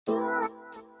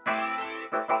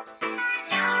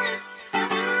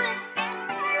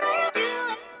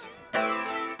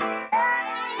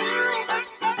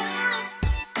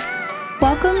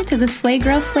to the Slay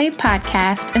Girl Slay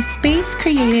podcast, a space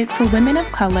created for women of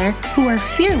color who are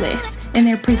fearless in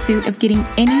their pursuit of getting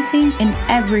anything and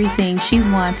everything she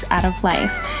wants out of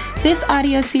life. This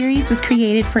audio series was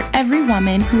created for every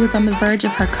woman who is on the verge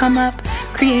of her come up,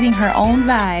 creating her own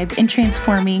vibe, and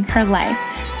transforming her life.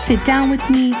 Sit down with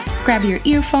me, grab your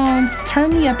earphones,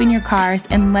 turn me up in your cars,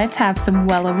 and let's have some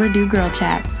well overdue girl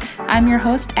chat. I'm your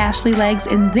host, Ashley Legs,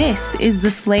 and this is the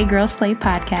Slay Girl Slay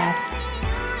podcast.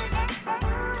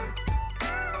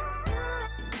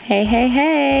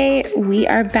 Hey, we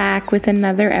are back with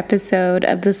another episode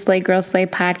of the Slay Girl Slay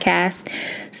podcast.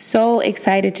 So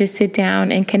excited to sit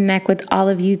down and connect with all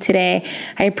of you today.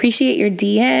 I appreciate your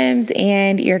DMs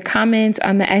and your comments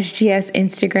on the SGS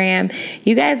Instagram.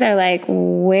 You guys are like,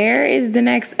 where is the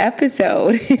next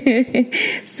episode?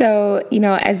 So,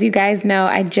 as you guys know,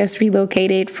 I just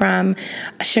relocated from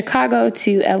Chicago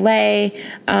to LA,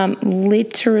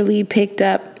 literally picked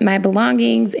up my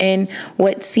belongings and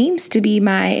what seems to be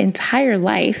my entire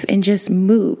life and just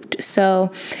moved.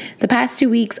 So the past 2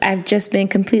 weeks, I've just been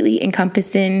completely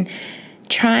encompassed in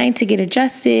trying to get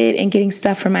adjusted and getting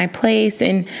stuff from my place.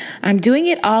 And I'm doing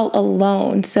it all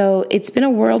alone. So it's been a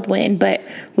whirlwind, but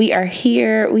we are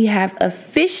here. We have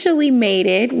officially made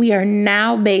it. We are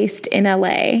now based in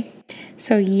LA.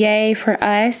 So yay for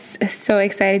us. So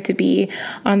excited to be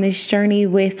on this journey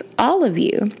with all of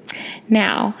you.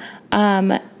 Now,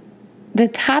 the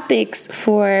topics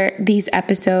for these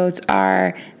episodes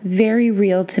are very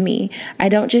real to me. I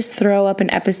don't just throw up an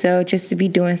episode just to be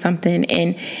doing something.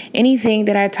 And anything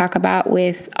that I talk about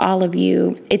with all of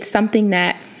you, it's something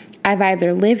that I've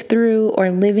either lived through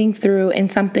or living through,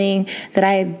 and something that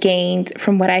I have gained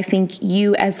from what I think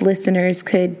you as listeners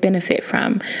could benefit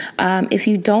from. If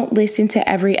you don't listen to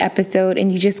every episode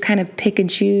and you just kind of pick and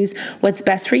choose what's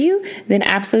best for you, then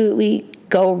absolutely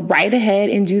go right ahead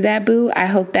and do that, boo. I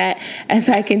hope that as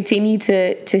I continue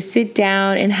to sit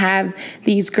down and have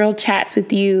these girl chats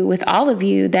with you, with all of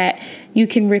you, that you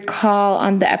can recall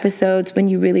on the episodes when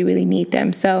you really, really need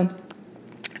them. So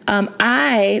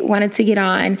I wanted to get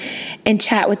on and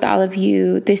chat with all of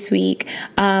you this week.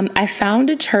 I found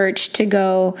a church to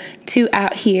go to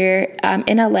out here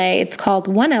in LA. It's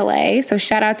called One LA. So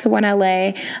shout out to One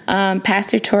LA,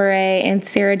 Pastor Torre and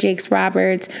Sarah Jakes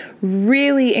Roberts.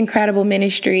 Really incredible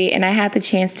ministry. And I had the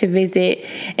chance to visit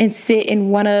and sit in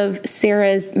one of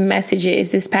Sarah's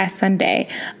messages this past Sunday.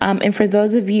 And for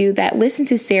those of you that listen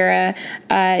to Sarah,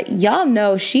 y'all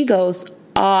know she goes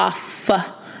off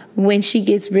when she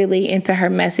gets really into her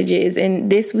messages. And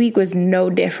this week was no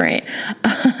different.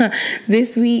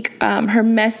 This week, her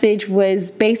message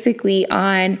was basically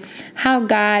on how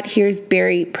God hears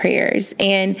buried prayers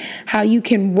and how you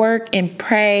can work and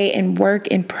pray and work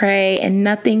and pray and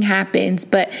nothing happens.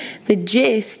 But the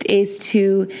gist is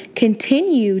to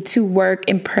continue to work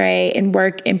and pray and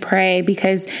work and pray,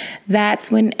 because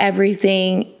that's when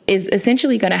everything is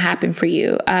essentially going to happen for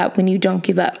you when you don't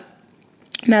give up.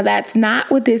 Now, that's not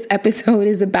what this episode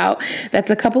is about. That's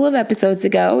a couple of episodes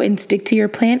ago, and stick to your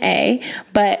plan A.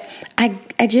 But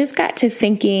I just got to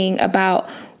thinking about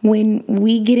when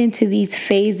we get into these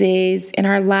phases in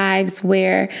our lives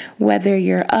where whether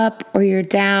you're up or you're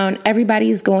down,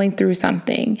 everybody is going through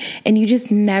something, and you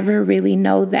just never really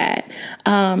know that.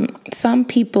 Some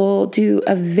people do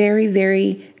a very,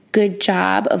 very good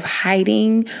job of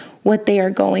hiding what they are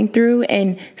going through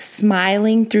and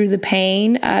smiling through the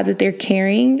pain that they're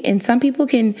carrying. And some people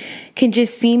can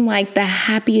just seem like the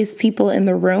happiest people in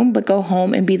the room, but go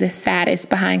home and be the saddest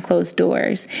behind closed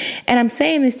doors. And I'm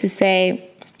saying this to say,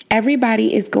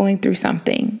 everybody is going through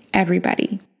something.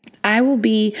 Everybody. I will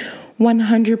be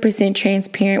 100%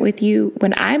 transparent with you.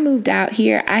 When I moved out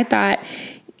here, I thought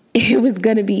it was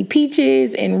going to be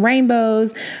peaches and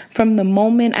rainbows from the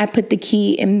moment I put the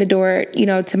key in the door,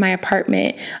 to my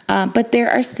apartment. But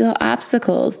there are still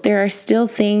obstacles. There are still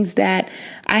things that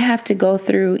I have to go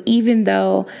through, even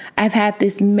though I've had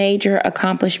this major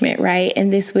accomplishment, right?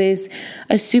 And this was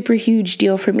a super huge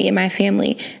deal for me and my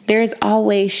family. There's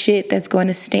always shit that's going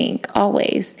to stink,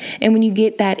 always. And when you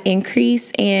get that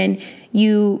increase and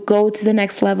you go to the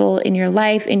next level in your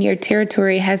life and your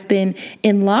territory has been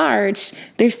enlarged,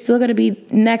 there's still going to be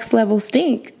next level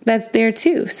stink that's there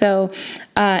too. So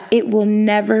it will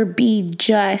never be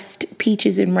just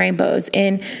peaches and rainbows.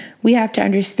 And we have to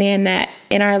understand that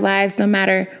in our lives, no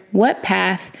matter what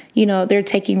path, they're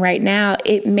taking right now,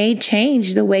 it may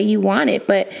change the way you want it,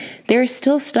 but there's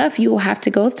still stuff you will have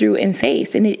to go through and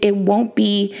face, and it won't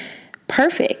be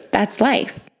perfect. That's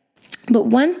life. But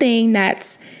one thing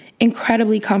that's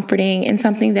incredibly comforting and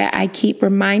something that I keep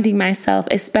reminding myself,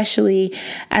 especially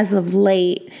as of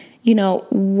late,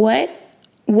 what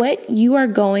what you are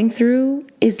going through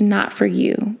is not for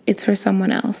you. It's for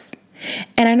someone else.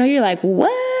 And I know you're like, what?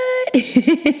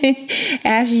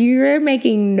 Ash, you're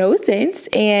making no sense.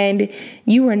 And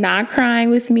you were not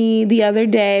crying with me the other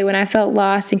day when I felt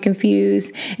lost and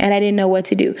confused and I didn't know what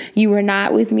to do. You were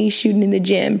not with me shooting in the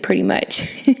gym, pretty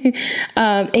much.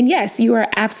 And yes, you are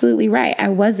absolutely right. I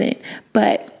wasn't.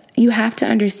 But you have to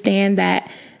understand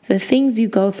that the things you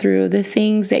go through, the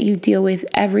things that you deal with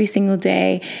every single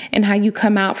day, and how you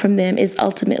come out from them is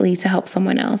ultimately to help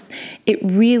someone else. It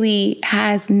really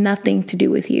has nothing to do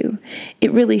with you.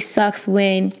 It really sucks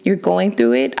when you're going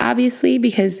through it, obviously,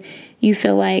 because you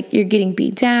feel like you're getting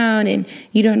beat down and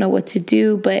you don't know what to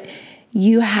do. But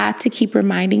you have to keep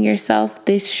reminding yourself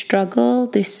this struggle,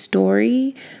 this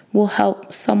story will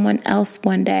help someone else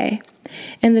one day.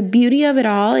 And the beauty of it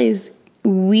all is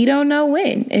we don't know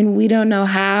when, and we don't know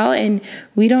how, and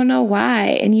we don't know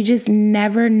why. And you just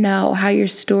never know how your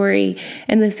story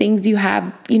and the things you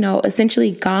have,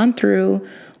 essentially gone through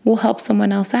will help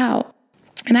someone else out.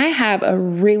 And I have a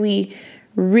really,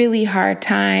 really hard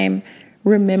time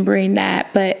remembering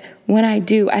that. But when I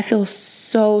do, I feel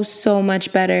so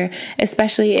much better,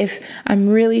 especially if I'm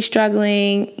really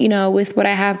struggling, with what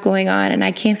I have going on and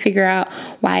I can't figure out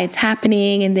why it's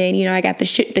happening. And then, I got the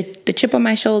chip on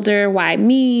my shoulder, why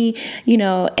me,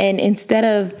 and instead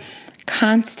of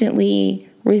constantly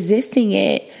resisting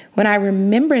it, when I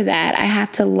remember that, I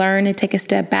have to learn to take a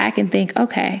step back and think,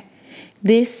 okay,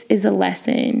 this is a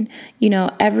lesson.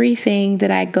 Everything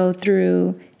that I go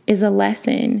through is a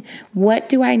lesson. What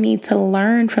do I need to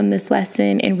learn from this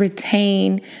lesson and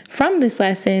retain from this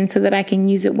lesson so that I can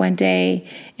use it one day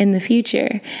in the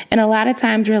future? And a lot of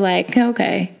times we're like,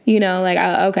 okay,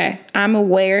 okay, I'm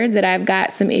aware that I've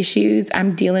got some issues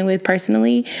I'm dealing with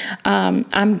personally.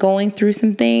 I'm going through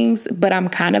some things, but I'm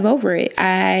kind of over it.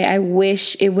 I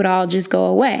wish it would all just go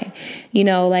away.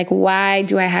 Why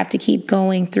do I have to keep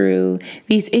going through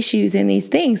these issues and these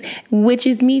things, which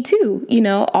is me too,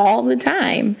 all the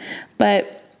time.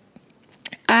 But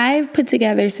I've put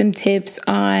together some tips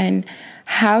on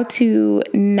how to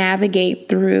navigate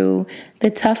through the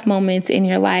tough moments in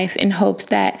your life in hopes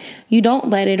that you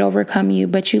don't let it overcome you,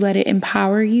 but you let it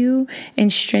empower you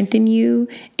and strengthen you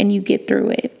and you get through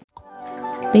it.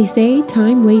 They say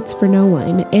time waits for no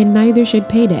one, and neither should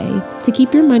payday. To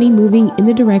keep your money moving in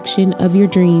the direction of your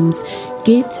dreams,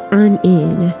 get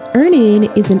EarnIn.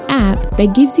 EarnIn is an app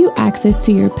that gives you access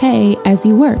to your pay as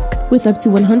you work, with up to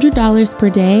 $100 per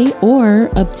day or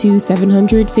up to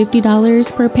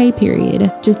 $750 per pay period.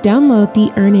 Just download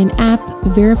the EarnIn app,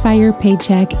 verify your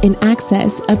paycheck, and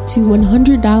access up to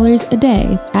 $100 a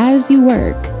day as you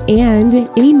work. And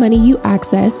any money you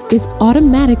access is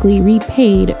automatically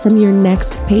repaid from your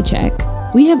next paycheck.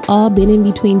 We have all been in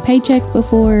between paychecks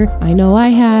before. I know I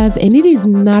have, and it is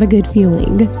not a good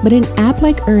feeling. But an app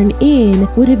like EarnIn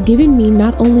would have given me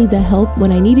not only the help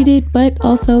when I needed it, but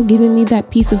also given me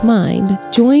that peace of mind.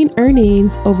 Join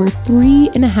EarnIn's over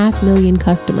 3.5 million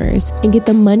customers and get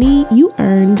the money you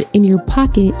earned in your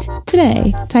pocket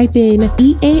today. Type in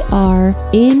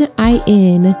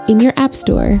EARNIN in your app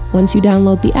store. Once you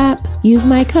download the app, use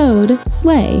my code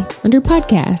SLAY under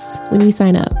podcasts when you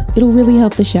sign up. It'll really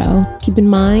help the show. Keep in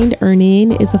mind,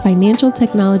 EarnIn is a financial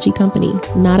technology company,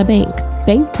 not a bank.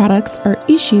 Bank products are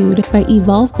issued by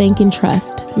Evolve Bank and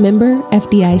Trust, member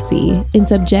FDIC, and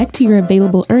subject to your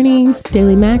available earnings,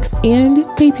 daily max, and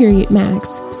pay period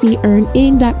max. See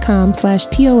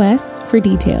earnin.com/TOS for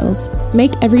details.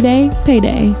 Make every day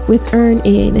payday with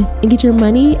EarnIn and get your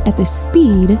money at the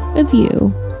speed of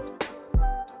you.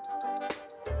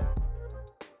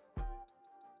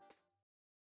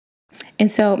 And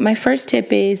so my first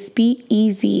tip is be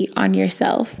easy on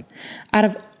yourself. Out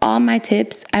of all my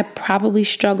tips, I probably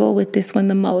struggle with this one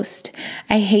the most.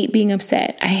 I hate being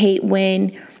upset. I hate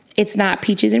when it's not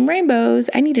peaches and rainbows.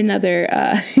 I need another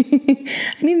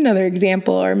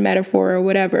example or metaphor or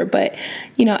whatever. But,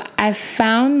 I've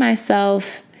found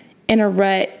myself in a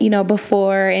rut,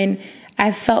 before, and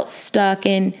I've felt stuck.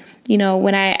 And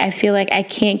when I feel like I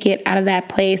can't get out of that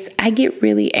place, I get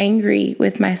really angry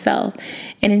with myself.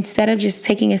 And instead of just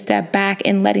taking a step back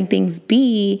and letting things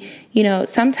be,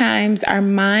 sometimes our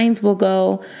minds will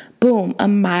go, boom, a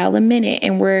mile a minute.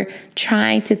 And we're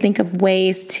trying to think of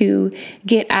ways to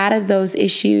get out of those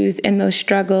issues and those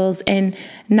struggles and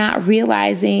not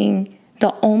realizing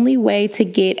the only way to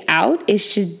get out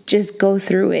is just go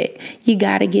through it. You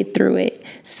got to get through it.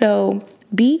 So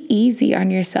be easy on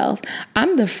yourself.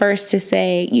 I'm the first to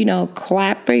say,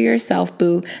 clap for yourself,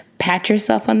 boo. Pat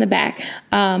yourself on the back.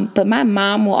 But my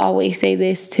mom will always say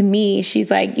this to me.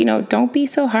 She's like, don't be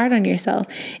so hard on yourself.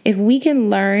 If we can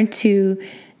learn to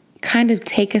kind of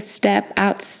take a step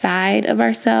outside of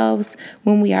ourselves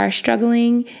when we are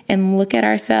struggling and look at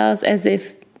ourselves as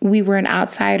if we were an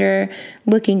outsider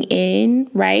looking in,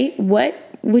 right? What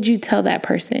would you tell that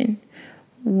person?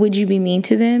 Would you be mean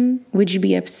to them? Would you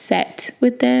be upset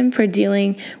with them for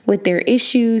dealing with their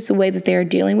issues the way that they're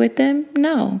dealing with them?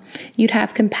 No, you'd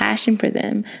have compassion for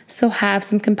them. So have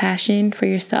some compassion for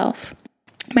yourself.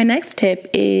 My next tip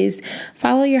is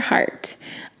follow your heart,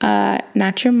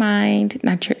 not your mind,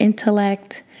 not your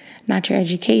intellect, not your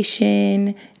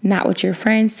education, not what your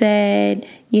friend said,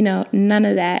 none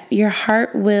of that. Your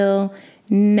heart will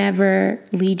never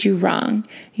lead you wrong.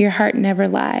 Your heart never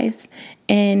lies.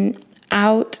 And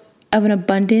out of an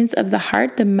abundance of the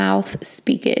heart, the mouth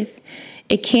speaketh.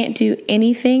 It can't do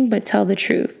anything but tell the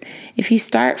truth. If you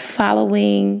start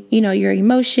following, your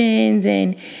emotions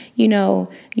and, your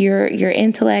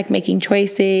intellect, making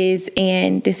choices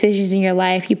and decisions in your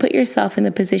life, you put yourself in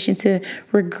the position to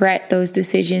regret those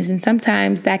decisions. And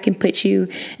sometimes that can put you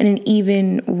in an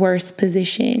even worse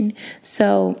position.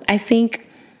 So I think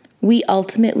we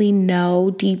ultimately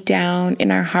know deep down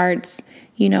in our hearts,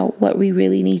 what we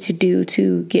really need to do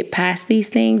to get past these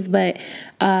things. But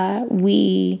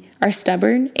we are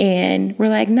stubborn and we're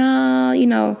like,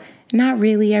 no, not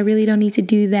really. I really don't need to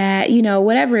do that.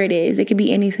 Whatever it is, it could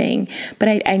be anything.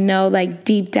 But I know like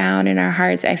deep down in our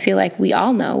hearts, I feel like we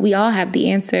all know, we all have the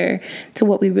answer to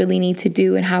what we really need to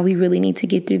do and how we really need to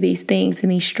get through these things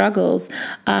and these struggles.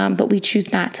 But we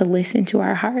choose not to listen to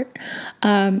our heart.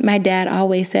 My dad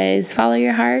always says, follow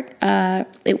your heart.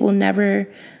 It will never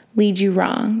lead you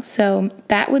wrong. So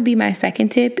that would be my second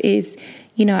tip is,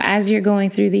 as you're going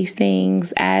through these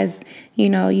things, as,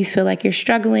 you feel like you're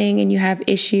struggling and you have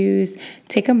issues,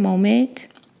 take a moment,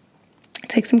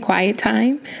 take some quiet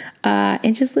time,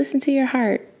 and just listen to your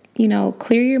heart,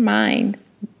 clear your mind.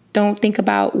 Don't think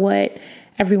about what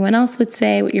everyone else would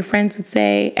say, what your friends would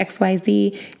say,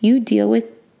 XYZ. You deal with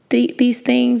these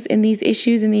things and these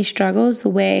issues and these struggles the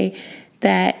way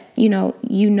that,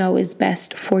 is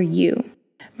best for you.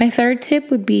 My third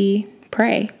tip would be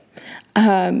pray.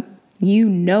 I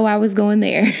was going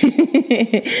there.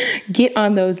 Get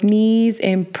on those knees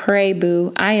and pray,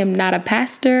 boo. I am not a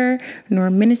pastor nor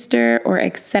a minister or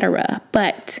etc.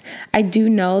 But I do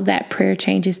know that prayer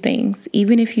changes things.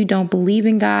 Even if you don't believe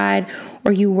in God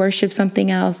or you worship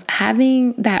something else,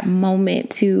 having that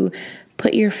moment to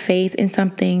put your faith in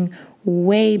something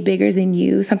way bigger than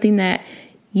you, something that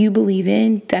you believe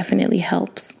in, definitely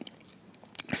helps.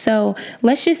 So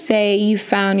let's just say you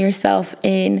found yourself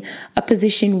in a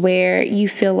position where you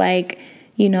feel like,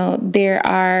 there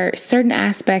are certain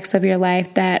aspects of your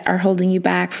life that are holding you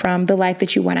back from the life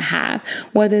that you want to have,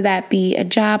 whether that be a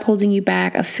job holding you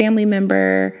back, a family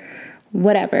member,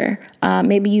 whatever.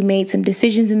 Maybe you made some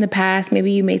decisions in the past.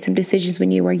 Maybe you made some decisions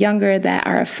when you were younger that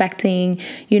are affecting,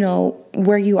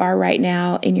 where you are right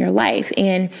now in your life.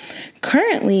 And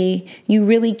currently, you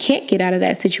really can't get out of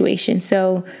that situation.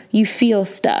 So you feel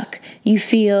stuck. You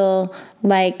feel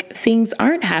like things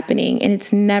aren't happening and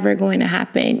it's never going to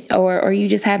happen, or you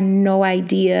just have no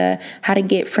idea how to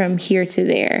get from here to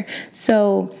there.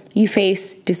 So you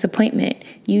face disappointment,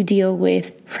 you deal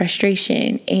with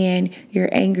frustration, and you're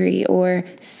angry, or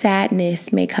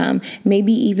sadness may come,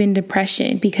 maybe even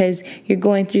depression, because you're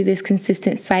going through this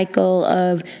consistent cycle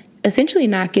of essentially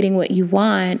not getting what you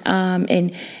want.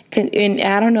 And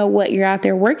I don't know what you're out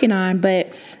there working on,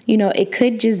 but, it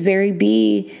could just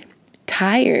be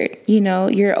tired.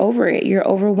 You're over it, you're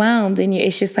overwhelmed, and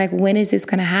it's just like, when is this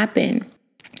going to happen?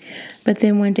 But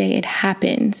then one day it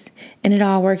happens and it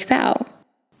all works out.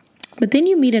 But then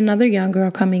you meet another young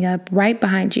girl coming up right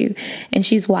behind you, and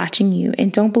she's watching you.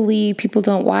 And don't believe people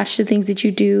don't watch the things that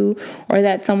you do, or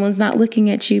that someone's not looking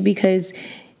at you because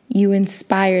you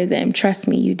inspire them. Trust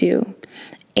me, you do.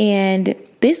 And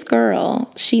this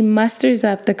girl, she musters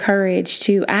up the courage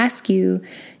to ask you,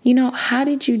 how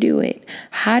did you do it?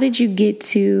 How did you get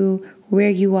to where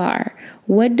you are?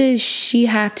 What does she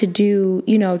have to do,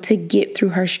 to get through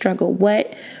her struggle?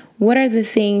 What are the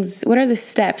things, what are the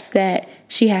steps that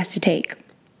she has to take?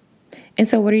 And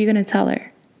so what are you going to tell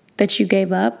her? That you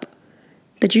gave up?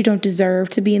 That you don't deserve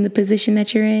to be in the position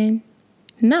that you're in?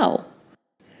 No.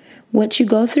 What you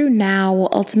go through now will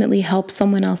ultimately help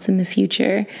someone else in the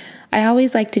future. I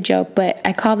always like to joke, but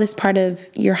I call this part of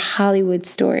your Hollywood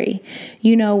story.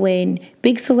 When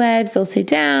big celebs, they'll sit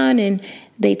down and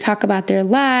they talk about their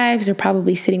lives. They're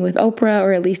probably sitting with Oprah,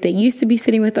 or at least they used to be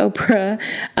sitting with Oprah.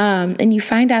 And you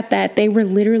find out that they were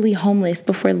literally homeless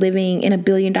before living in $1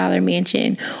 billion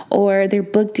mansion, or their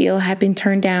book deal had been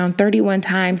turned down 31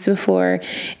 times before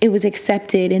it was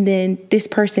accepted. And then this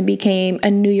person became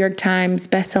a New York Times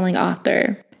bestselling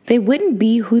author. They wouldn't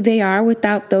be who they are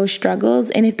without those struggles.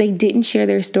 And if they didn't share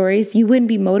their stories, you wouldn't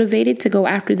be motivated to go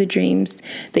after the dreams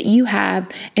that you have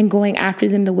and going after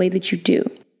them the way that you do.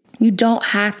 You don't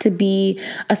have to be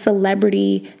a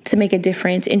celebrity to make a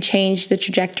difference and change the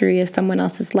trajectory of someone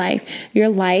else's life. Your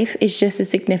life is just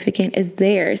as significant as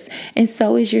theirs, and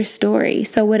so is your story.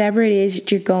 So whatever it is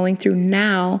that you're going through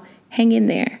now, hang in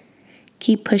there.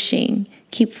 Keep pushing.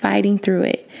 Keep fighting through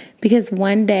it, because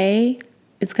one day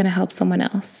it's going to help someone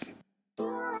else.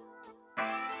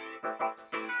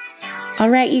 All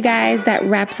right, you guys, that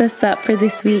wraps us up for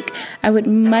this week. I would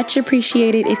much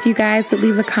appreciate it if you guys would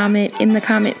leave a comment in the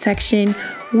comment section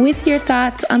with your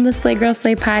thoughts on the Slay Girl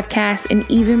Slay podcast, and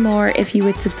even more if you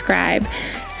would subscribe.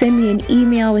 Send me an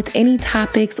email with any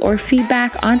topics or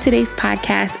feedback on today's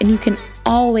podcast, and you can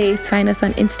always find us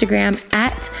on Instagram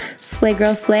at Slay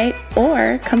Girl Slay,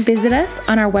 or come visit us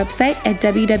on our website at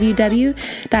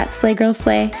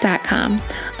www.slaygirlslay.com.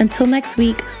 Until next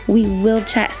week, we will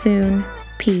chat soon.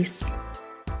 Peace.